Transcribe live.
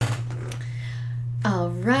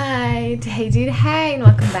right. Hey, dude. Hey, and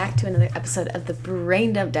welcome back to another episode of the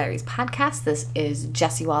Brain Dump Diaries podcast. This is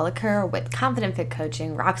Jessie Wallaker with Confident Fit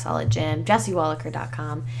Coaching, Rock Solid Gym,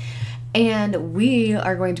 JessieWallaker.com. And we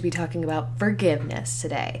are going to be talking about forgiveness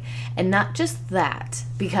today. And not just that,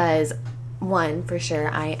 because one, for sure,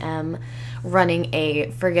 I am running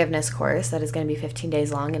a forgiveness course that is going to be 15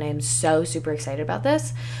 days long, and I am so super excited about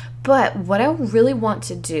this. But what I really want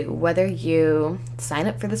to do, whether you sign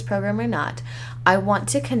up for this program or not, I want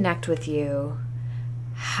to connect with you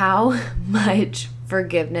how much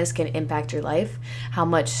forgiveness can impact your life, how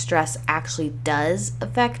much stress actually does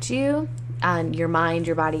affect you on your mind,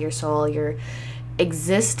 your body, your soul, your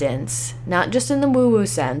existence, not just in the woo-woo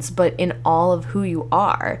sense, but in all of who you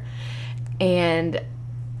are. And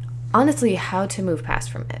honestly, how to move past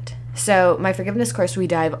from it. So my forgiveness course, we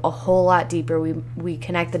dive a whole lot deeper. We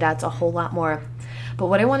connect the dots a whole lot more. But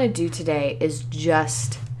what I want to do today is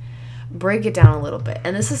just break it down a little bit.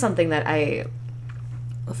 And this is something that I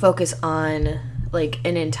focus on like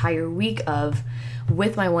an entire week of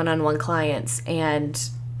with my one-on-one clients and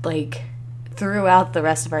like throughout the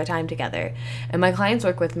rest of our time together. And my clients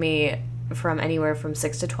work with me from anywhere from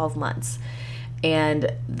 6 to 12 months.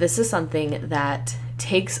 And this is something that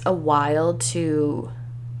takes a while to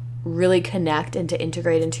really connect and to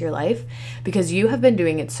integrate into your life because you have been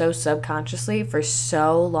doing it so subconsciously for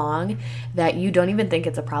so long that you don't even think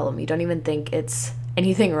it's a problem. You don't even think it's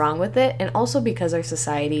anything wrong with it. And also because our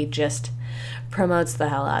society just promotes the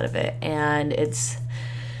hell out of it. And it's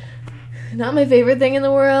not my favorite thing in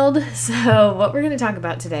the world. So what we're going to talk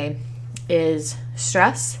about today is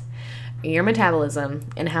stress, your metabolism,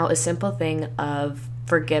 and how a simple thing of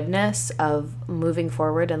forgiveness, of moving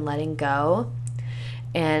forward and letting go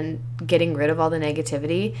and getting rid of all the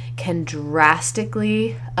negativity can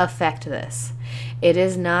drastically affect this. It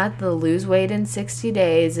is not the lose weight in 60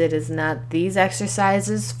 days. It is not these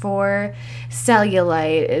exercises for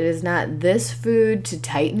cellulite. It is not this food to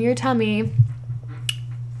tighten your tummy.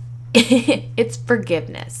 It's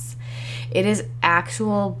forgiveness. It is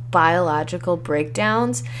actual biological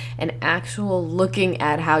breakdowns and actual looking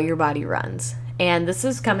at how your body runs. And this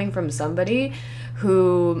is coming from somebody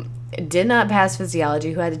who did not pass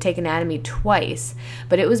physiology, who had to take anatomy twice,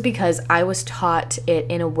 but it was because I was taught it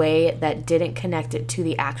in a way that didn't connect it to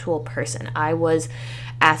the actual person. I was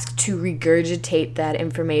asked to regurgitate that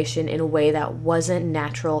information in a way that wasn't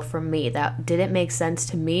natural for me, that didn't make sense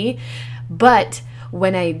to me. But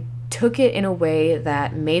when I took it in a way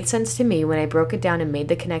that made sense to me, when I broke it down and made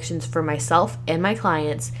the connections for myself and my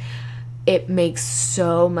clients, it makes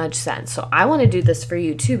so much sense. So I want to do this for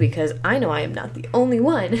you too, because I know I am not the only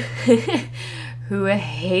one who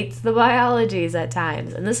hates the biologies at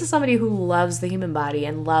times. And this is somebody who loves the human body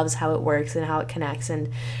and loves how it works and how it connects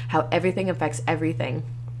and how everything affects everything.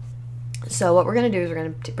 So what we're going to do is we're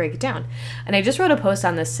going to break it down. And I just wrote a post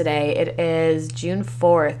on this today. It is June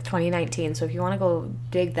 4th, 2019. So if you want to go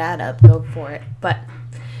dig that up, go for it. But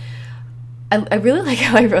I really like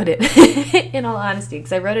how I wrote it, in all honesty,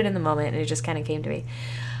 because I wrote it in the moment and it just kind of came to me.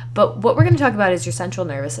 But what we're going to talk about is your central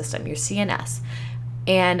nervous system, your CNS.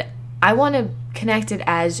 And I want to connect it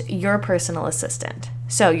as your personal assistant.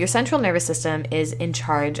 So your central nervous system is in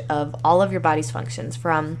charge of all of your body's functions,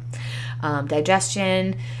 from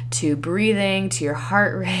digestion to breathing to your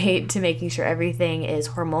heart rate to making sure everything is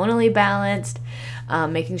hormonally balanced,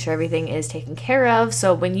 making sure everything is taken care of.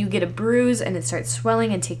 So when you get a bruise and it starts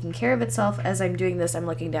swelling and taking care of itself, as I'm doing this, I'm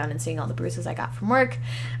looking down and seeing all the bruises I got from work.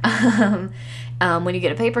 When you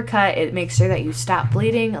get a paper cut, it makes sure that you stop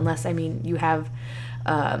bleeding, unless, you have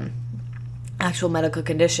actual medical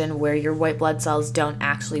condition where your white blood cells don't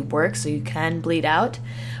actually work, so you can bleed out.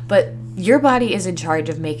 But your body is in charge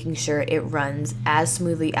of making sure it runs as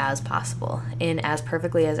smoothly as possible and as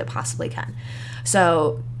perfectly as it possibly can.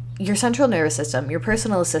 So your central nervous system, your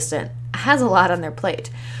personal assistant, has a lot on their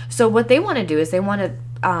plate. So what they want to do is they want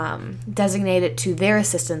to designate it to their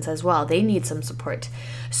assistants as well. They need some support.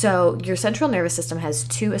 So your central nervous system has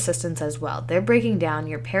two assistants as well. They're breaking down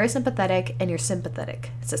your parasympathetic and your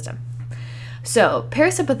sympathetic system. So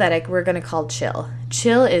parasympathetic, we're going to call chill.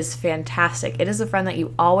 Chill is fantastic. It is a friend that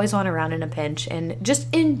you always want around in a pinch, and just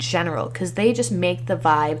in general, because they just make the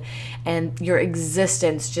vibe and your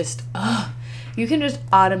existence just, you can just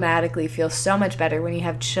automatically feel so much better when you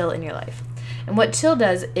have chill in your life. And what chill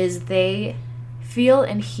does is they feel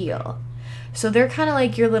and heal. So they're kind of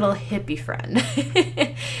like your little hippie friend.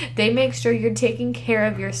 They make sure you're taking care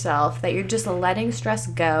of yourself, that you're just letting stress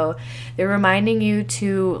go. They're reminding you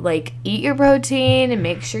to eat your protein and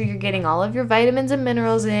make sure you're getting all of your vitamins and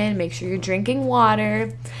minerals in, make sure you're drinking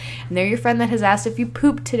water. And they're your friend that has asked if you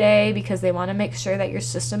pooped today because they want to make sure that your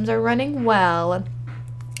systems are running well.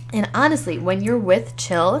 And honestly, when you're with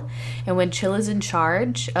chill and when chill is in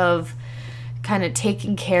charge of kind of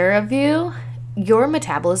taking care of you, your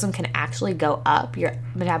metabolism can actually go up. Your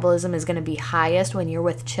metabolism is going to be highest when you're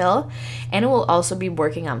with chill, and it will also be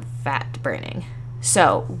working on fat burning.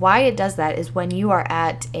 So why it does that is when you are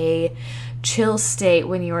at a chill state,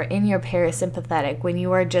 when you are in your parasympathetic, when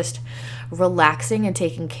you are just relaxing and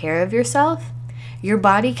taking care of yourself, your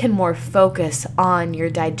body can more focus on your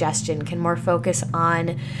digestion, can more focus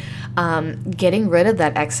on getting rid of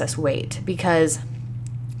that excess weight, because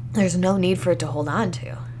there's no need for it to hold on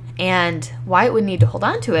to. And why it would need to hold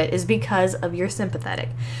on to it is because of your sympathetic.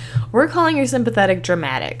 We're calling your sympathetic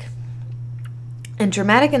dramatic. And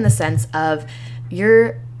dramatic in the sense of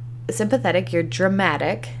your sympathetic, your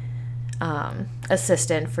dramatic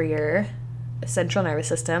assistant for your central nervous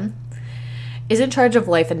system, is in charge of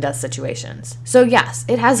life and death situations. So yes,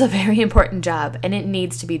 it has a very important job, and it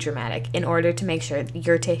needs to be dramatic in order to make sure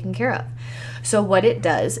you're taken care of. So what it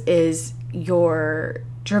does is your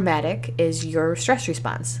dramatic is your stress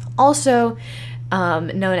response, also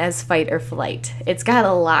known as fight or flight. It's got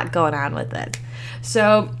a lot going on with it.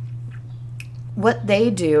 So what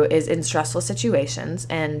they do is in stressful situations,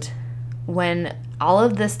 and when all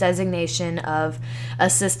of this designation of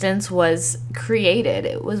assistance was created,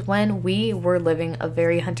 it was when we were living a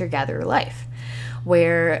very hunter-gatherer life,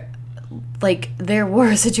 where there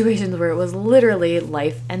were situations where it was literally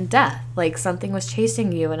life and death. Like something was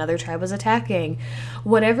chasing you, another tribe was attacking,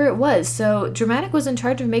 whatever it was. So dramatic was in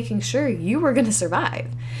charge of making sure you were going to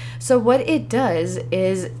survive. So what it does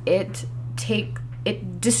is it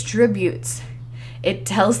distributes. It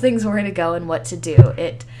tells things where to go and what to do.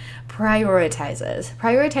 It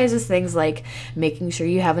prioritizes things like making sure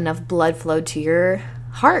you have enough blood flow to your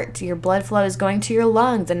heart. Your blood flow is going to your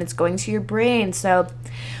lungs and it's going to your brain. So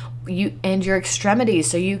and your extremities,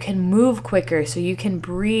 so you can move quicker, so you can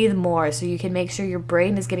breathe more, so you can make sure your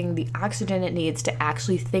brain is getting the oxygen it needs to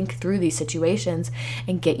actually think through these situations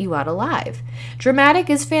and get you out alive.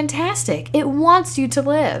 Dramatic is fantastic. It wants you to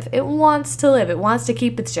live. It wants to live. It wants to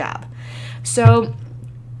keep its job. So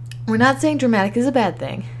we're not saying dramatic is a bad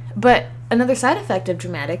thing, but another side effect of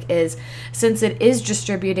dramatic is, since it is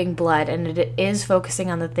distributing blood and it is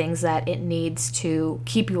focusing on the things that it needs to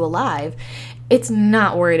keep you alive, it's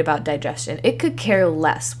not worried about digestion. It could care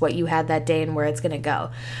less what you had that day and where it's going to go.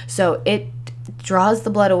 So it draws the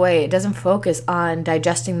blood away. It doesn't focus on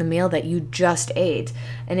digesting the meal that you just ate.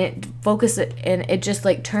 And it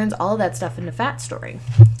just turns all of that stuff into fat storing,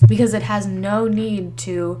 because it has no need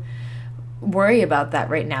to worry about that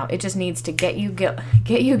right now. It just needs to get you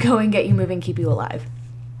going, get you moving, keep you alive.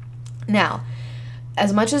 Now,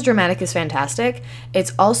 as much as dramatic is fantastic,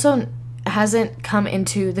 it's also hasn't come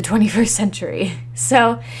into the 21st century.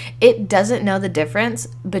 So it doesn't know the difference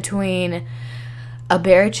between a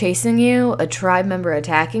bear chasing you, a tribe member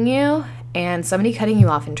attacking you, and somebody cutting you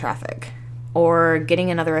off in traffic, or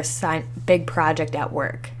getting another big project at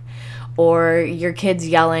work, or your kids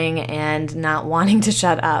yelling and not wanting to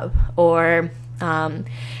shut up, or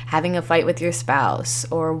having a fight with your spouse,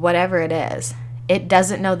 or whatever it is. It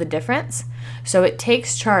doesn't know the difference, so it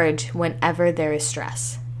takes charge whenever there is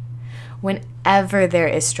stress. Whenever there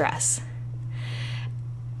is stress.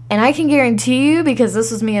 And I can guarantee you, because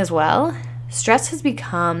this was me as well, stress has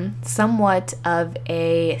become somewhat of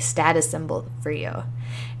a status symbol for you.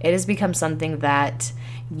 It has become something that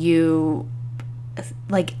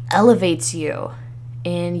elevates you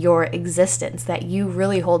in your existence, that you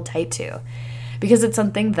really hold tight to, because it's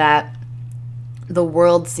something that the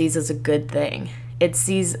world sees as a good thing. It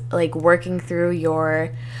sees working through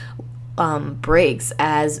your breaks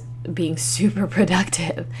as being super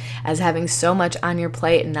productive, as having so much on your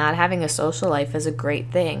plate and not having a social life is a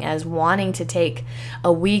great thing, as wanting to take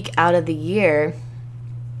a week out of the year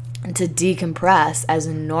to decompress as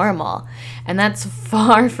normal. And that's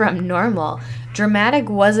far from normal. Dramatic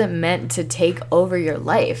wasn't meant to take over your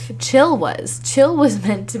life. Chill was. Chill was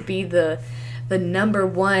meant to be the number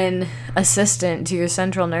one assistant to your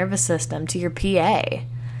central nervous system, to your PA,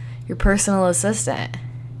 your personal assistant.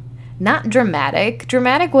 Not dramatic.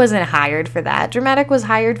 Dramatic wasn't hired for that. Dramatic was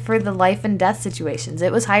hired for the life and death situations.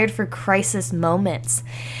 It was hired for crisis moments.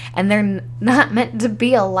 And they're not meant to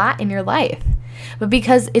be a lot in your life. But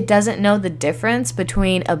because it doesn't know the difference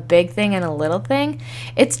between a big thing and a little thing,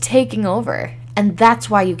 it's taking over. And that's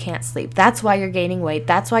why you can't sleep. That's why you're gaining weight.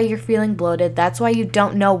 That's why you're feeling bloated. That's why you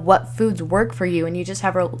don't know what foods work for you and you just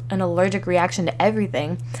have an allergic reaction to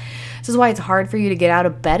everything. This is why it's hard for you to get out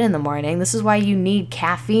of bed in the morning. This is why you need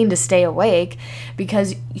caffeine to stay awake,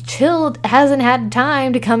 because Chilled hasn't had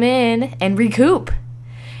time to come in and recoup.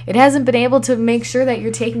 It hasn't been able to make sure that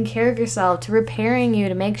you're taking care of yourself, to repairing you,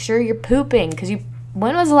 to make sure you're pooping. Because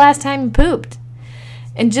when was the last time you pooped?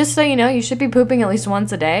 And just so you know, you should be pooping at least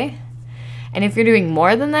once a day. And if you're doing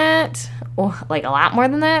more than that, or like a lot more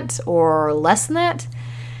than that, or less than that,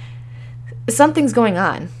 something's going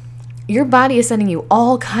on. Your body is sending you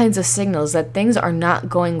all kinds of signals that things are not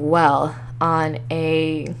going well on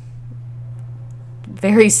a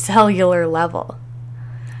very cellular level.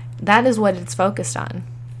 That is what it's focused on.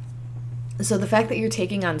 So the fact that you're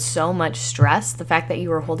taking on so much stress, the fact that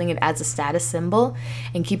you are holding it as a status symbol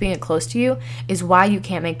and keeping it close to you is why you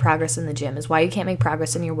can't make progress in the gym, is why you can't make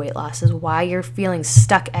progress in your weight loss, is why you're feeling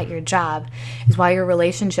stuck at your job, is why your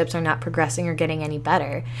relationships are not progressing or getting any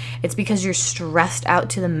better. It's because you're stressed out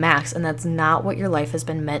to the max, and that's not what your life has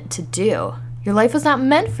been meant to do. Your life was not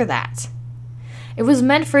meant for that. It was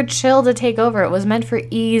meant for chill to take over. It was meant for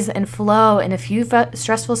ease and flow in a few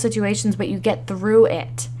stressful situations, but you get through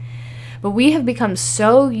it. But we have become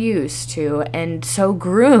so used to and so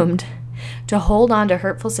groomed to hold on to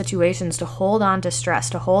hurtful situations, to hold on to stress,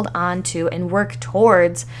 to hold on to and work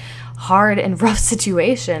towards hard and rough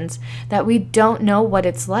situations that we don't know what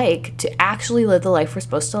it's like to actually live the life we're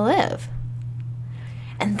supposed to live.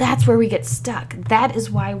 And that's where we get stuck. That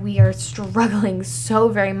is why we are struggling so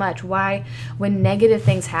very much. Why, when negative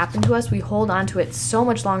things happen to us, we hold on to it so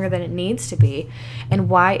much longer than it needs to be. And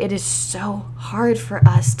why it is so hard for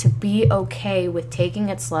us to be okay with taking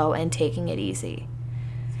it slow and taking it easy.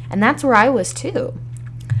 And that's where I was too.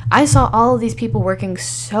 I saw all of these people working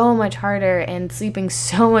so much harder and sleeping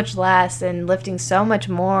so much less and lifting so much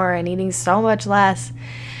more and eating so much less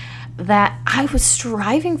that I was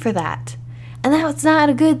striving for that. And that was not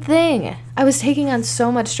a good thing. I was taking on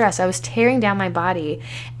so much stress. I was tearing down my body.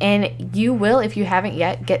 And you will, if you haven't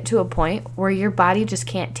yet, get to a point where your body just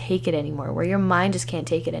can't take it anymore, where your mind just can't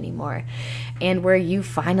take it anymore, and where you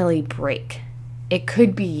finally break. It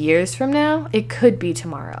could be years from now. It could be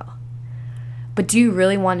tomorrow. But do you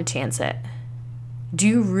really want to chance it? Do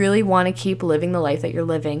you really want to keep living the life that you're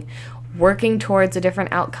living, working towards a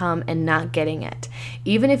different outcome and not getting it?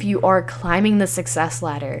 Even if you are climbing the success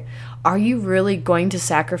ladder, are you really going to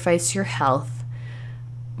sacrifice your health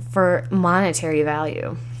for monetary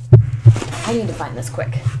value? I need to find this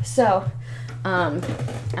quick. So, I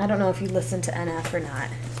don't know if you listened to NF or not,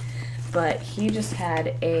 but he just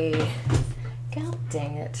had God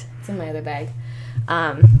dang it. It's in my other bag.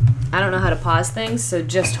 I don't know how to pause things, so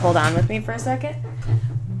just hold on with me for a second.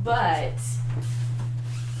 But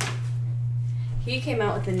he came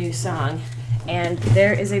out with a new song, and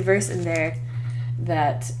there is a verse in there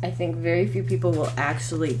that I think very few people will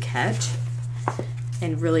actually catch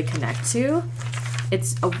and really connect to.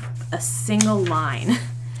 It's a single line,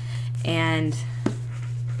 and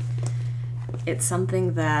it's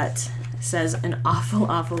something that says an awful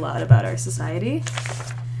lot about our society.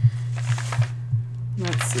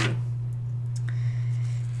 Let's see.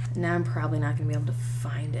 Now I'm probably not going to be able to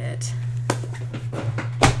find it.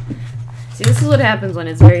 See, this is what happens when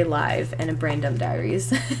it's very live and a Brain Dump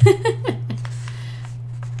Diaries.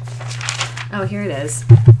 Oh, here it is.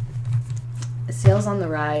 Sales on the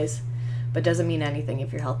rise, but doesn't mean anything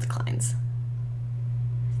if your health declines.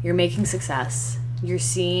 You're making success. You're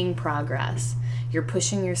seeing progress. You're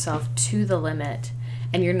pushing yourself to the limit,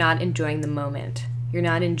 and you're not enjoying the moment. You're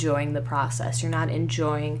not enjoying the process. You're not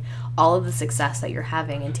enjoying all of the success that you're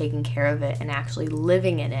having and taking care of it and actually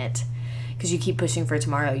living in it. Because you keep pushing for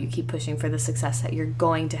tomorrow. You keep pushing for the success that you're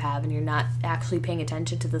going to have, and you're not actually paying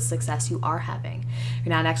attention to the success you are having.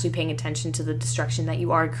 You're not actually paying attention to the destruction that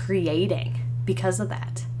you are creating because of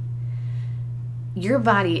that. Your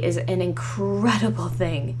body is an incredible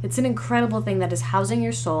thing. It's an incredible thing that is housing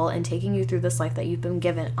your soul and taking you through this life that you've been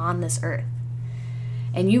given on this earth.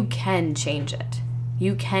 And you can change it.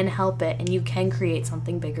 You can help it, and you can create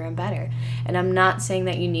something bigger and better. And I'm not saying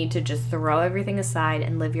that you need to just throw everything aside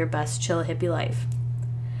and live your best chill hippie life.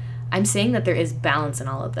 I'm saying that there is balance in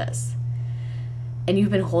all of this. And you've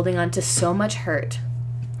been holding on to so much hurt,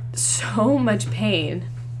 so much pain,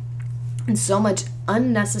 and so much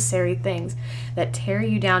unnecessary things that tear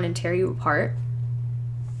you down and tear you apart,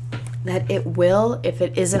 that it will, if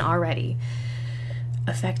it isn't already,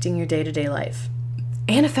 affecting your day-to-day life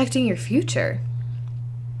and affecting your future.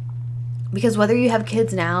 Because whether you have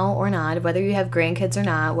kids now or not, whether you have grandkids or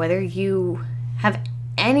not, whether you have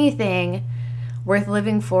anything worth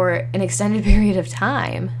living for an extended period of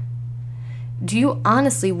time, do you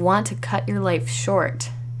honestly want to cut your life short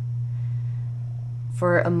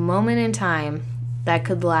for a moment in time that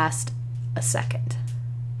could last a second?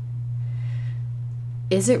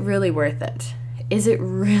 Is it really worth it? Is it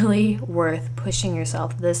really worth pushing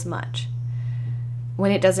yourself this much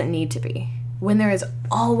when it doesn't need to be, when there is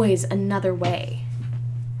always another way?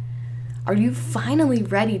 Are you finally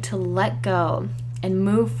ready to let go and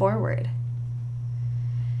move forward?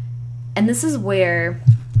 And this is where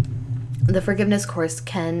the forgiveness course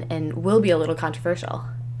can and will be a little controversial,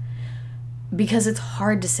 because it's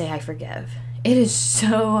hard to say I forgive. It is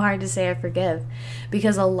so hard to say I forgive,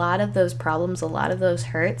 because a lot of those problems, a lot of those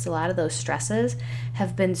hurts, a lot of those stresses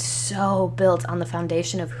have been so built on the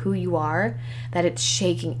foundation of who you are that it's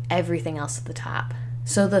shaking everything else at the top.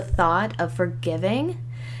 So the thought of forgiving,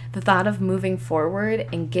 the thought of moving forward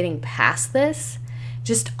and getting past this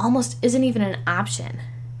just almost isn't even an option.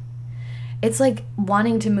 It's like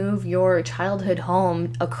wanting to move your childhood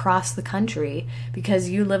home across the country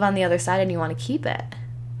because you live on the other side and you want to keep it.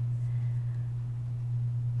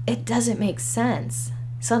 It doesn't make sense.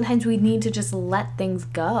 Sometimes we need to just let things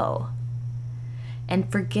go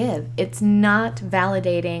and forgive. It's not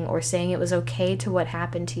validating or saying it was okay to what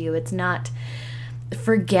happened to you. It's not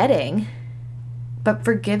forgetting, but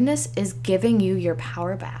forgiveness is giving you your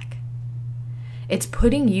power back. It's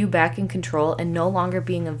putting you back in control and no longer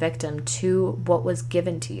being a victim to what was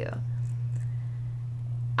given to you.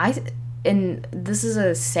 And this is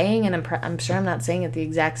a saying, and I'm sure I'm not saying it the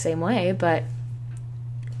exact same way, but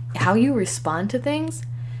how you respond to things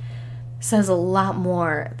says a lot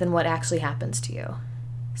more than what actually happens to you.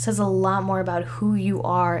 It says a lot more about who you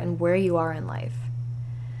are and where you are in life.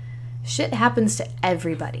 Shit happens to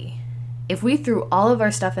everybody. If we threw all of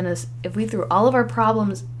our stuff if we threw all of our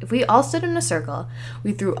problems, if we all stood in a circle,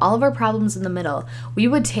 we threw all of our problems in the middle, we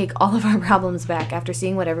would take all of our problems back after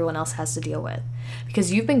seeing what everyone else has to deal with.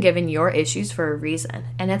 Because you've been given your issues for a reason,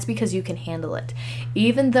 and that's because you can handle it.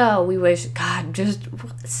 Even though we wish, God, just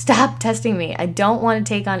stop testing me. I don't want to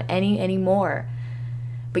take on any more.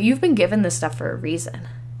 But you've been given this stuff for a reason.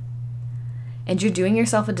 And you're doing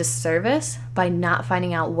yourself a disservice by not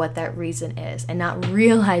finding out what that reason is and not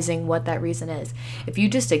realizing what that reason is. If you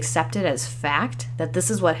just accept it as fact that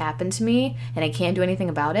this is what happened to me and I can't do anything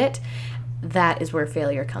about it, that is where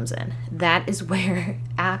failure comes in. That is where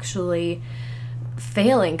actually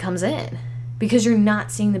failing comes in, because you're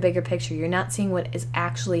not seeing the bigger picture. You're not seeing what is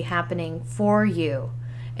actually happening for you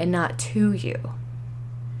and not to you.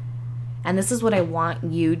 And this is what I want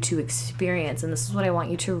you to experience, and this is what I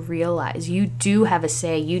want you to realize. You do have a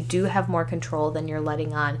say. You do have more control than you're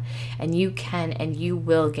letting on, and you can and you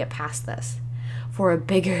will get past this for a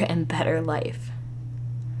bigger and better life.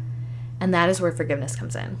 And that is where forgiveness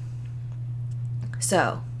comes in.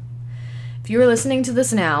 So, if you were listening to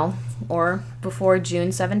this now or before June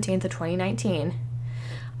 17th of 2019,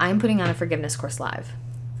 I'm putting on a forgiveness course live.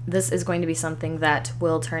 This is going to be something that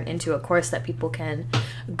will turn into a course that people can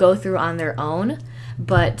go through on their own.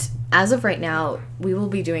 But as of right now, we will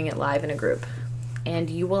be doing it live in a group. And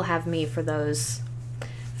you will have me for those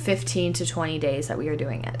 15 to 20 days that we are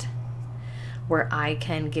doing it, where I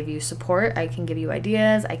can give you support, I can give you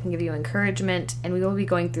ideas, I can give you encouragement, and we will be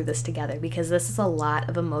going through this together, because this is a lot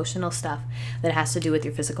of emotional stuff that has to do with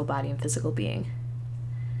your physical body and physical being.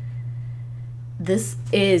 This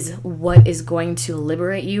is what is going to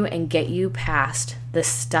liberate you and get you past the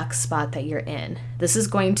stuck spot that you're in. This is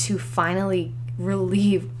going to finally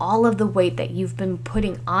relieve all of the weight that you've been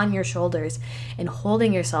putting on your shoulders and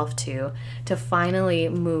holding yourself to finally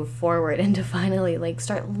move forward and to finally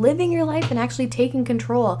start living your life and actually taking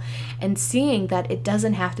control and seeing that it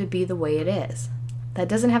doesn't have to be the way it is. That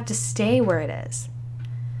doesn't have to stay where it is.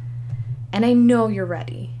 And I know you're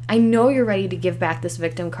ready. I know you're ready to give back this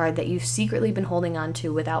victim card that you've secretly been holding on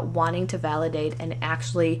to without wanting to validate and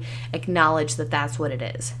actually acknowledge that that's what it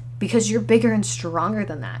is. Because you're bigger and stronger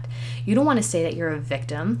than that. You don't want to say that you're a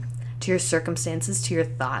victim to your circumstances, to your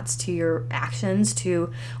thoughts, to your actions,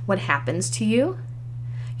 to what happens to you.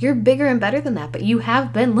 You're bigger and better than that, but you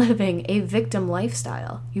have been living a victim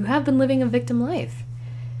lifestyle. You have been living a victim life.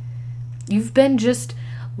 You've been just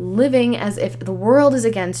living as if the world is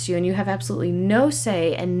against you and you have absolutely no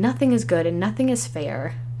say and nothing is good and nothing is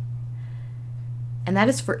fair. And that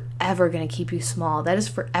is forever going to keep you small. That is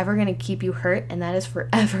forever going to keep you hurt, and that is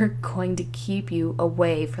forever going to keep you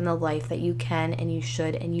away from the life that you can and you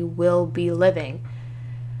should and you will be living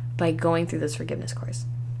by going through this forgiveness course.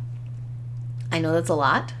 I know that's a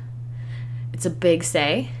lot. It's a big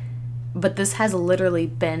say. But this has literally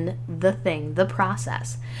been the thing, the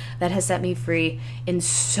process that has set me free in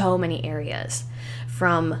so many areas.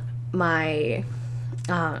 From my,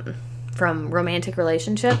 from romantic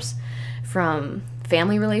relationships, from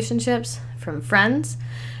family relationships, from friends,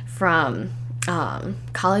 from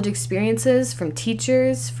college experiences, from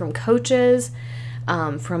teachers, from coaches,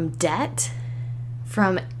 from debt,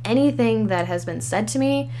 from anything that has been said to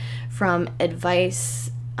me, from advice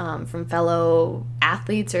from fellow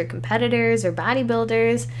athletes or competitors or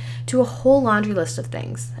bodybuilders, to a whole laundry list of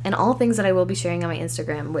things, and all things that I will be sharing on my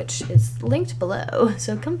Instagram, which is linked below,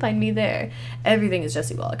 so come find me there. Everything is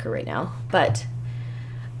Jessie Wallaker right now, but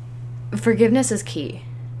forgiveness is key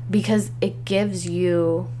because it gives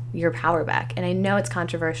you your power back. And I know it's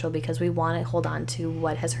controversial because we want to hold on to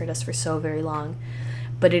what has hurt us for so very long,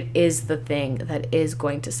 but it is the thing that is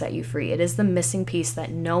going to set you free. It is the missing piece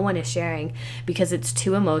that no one is sharing because it's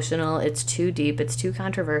too emotional, it's too deep, it's too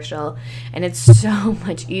controversial, and it's so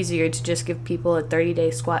much easier to just give people a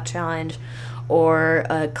 30-day squat challenge or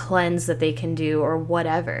a cleanse that they can do or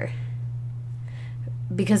whatever,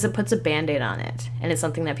 because it puts a Band-Aid on it, and it's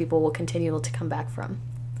something that people will continue to come back from.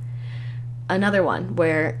 Another one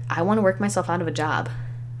where I want to work myself out of a job.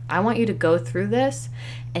 I want you to go through this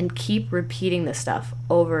and keep repeating this stuff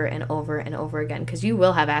over and over and over again, because you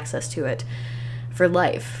will have access to it for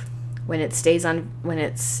life when it's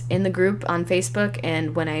in the group on Facebook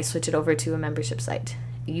and when I switch it over to a membership site.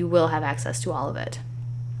 You will have access to all of it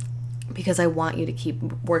because I want you to keep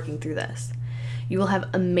working through this. You will have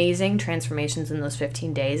amazing transformations in those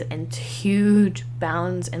 15 days, and huge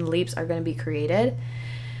bounds and leaps are going to be created.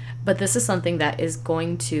 But this is something that is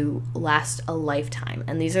going to last a lifetime.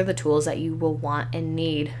 And these are the tools that you will want and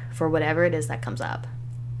need for whatever it is that comes up.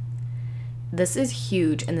 This is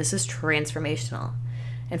huge, and this is transformational.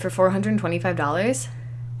 And for $425,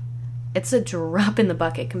 it's a drop in the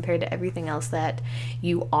bucket compared to everything else that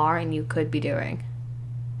you are and you could be doing.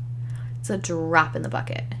 It's a drop in the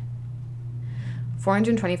bucket.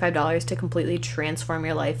 $425 to completely transform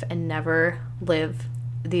your life and never live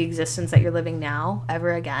the existence that you're living now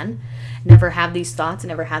ever again, never have these thoughts,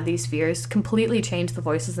 never have these fears, completely change the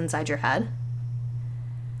voices inside your head.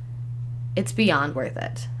 It's beyond worth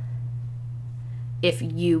it if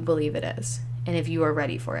you believe it is and if you are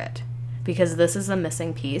ready for it, because this is the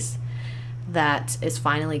missing piece that is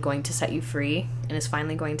finally going to set you free and is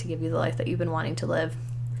finally going to give you the life that you've been wanting to live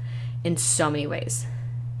in so many ways.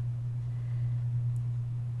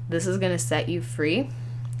 This is going to set you free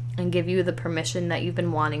and give you the permission that you've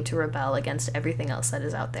been wanting to rebel against everything else that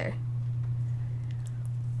is out there.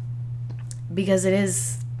 Because it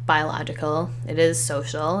is biological, it is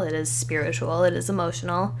social, it is spiritual, it is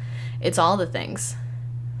emotional. It's all the things.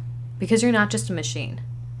 Because you're not just a machine.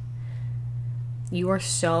 You are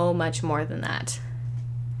so much more than that.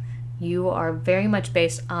 You are very much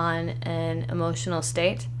based on an emotional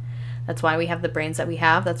state. That's why we have the brains that we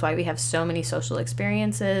have. That's why we have so many social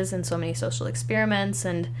experiences and so many social experiments,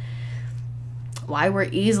 and why we're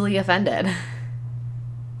easily offended.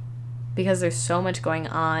 Because there's so much going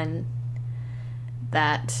on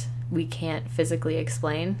that we can't physically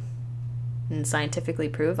explain and scientifically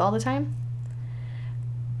prove all the time.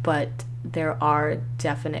 But there are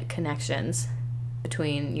definite connections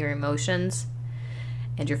between your emotions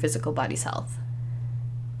and your physical body's health.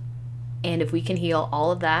 And if we can heal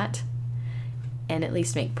all of that, and at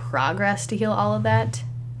least make progress to heal all of that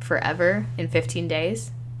forever in 15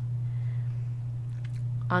 days,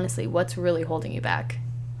 honestly, what's really holding you back?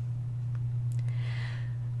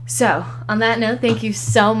 So, on that note, thank you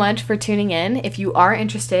so much for tuning in. If you are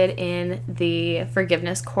interested in the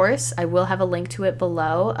forgiveness course, I will have a link to it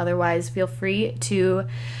below. Otherwise, feel free to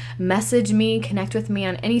message me, connect with me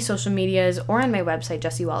on any social medias or on my website,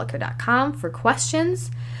 jessiewallaker.com, for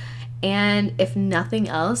questions. And if nothing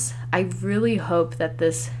else, I really hope that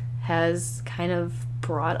this has kind of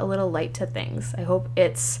brought a little light to things. I hope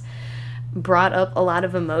it's brought up a lot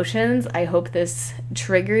of emotions. I hope this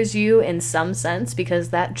triggers you in some sense, because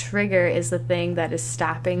that trigger is the thing that is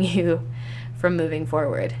stopping you from moving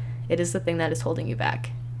forward. It is the thing that is holding you back.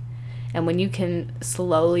 And when you can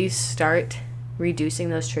slowly start reducing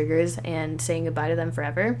those triggers and saying goodbye to them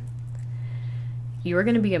forever, you are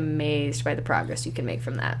going to be amazed by the progress you can make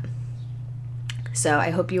from that. So I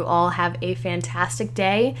hope you all have a fantastic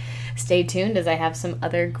day. Stay tuned as I have some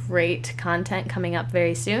other great content coming up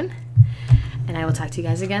very soon. And I will talk to you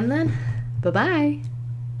guys again then. Bye-bye.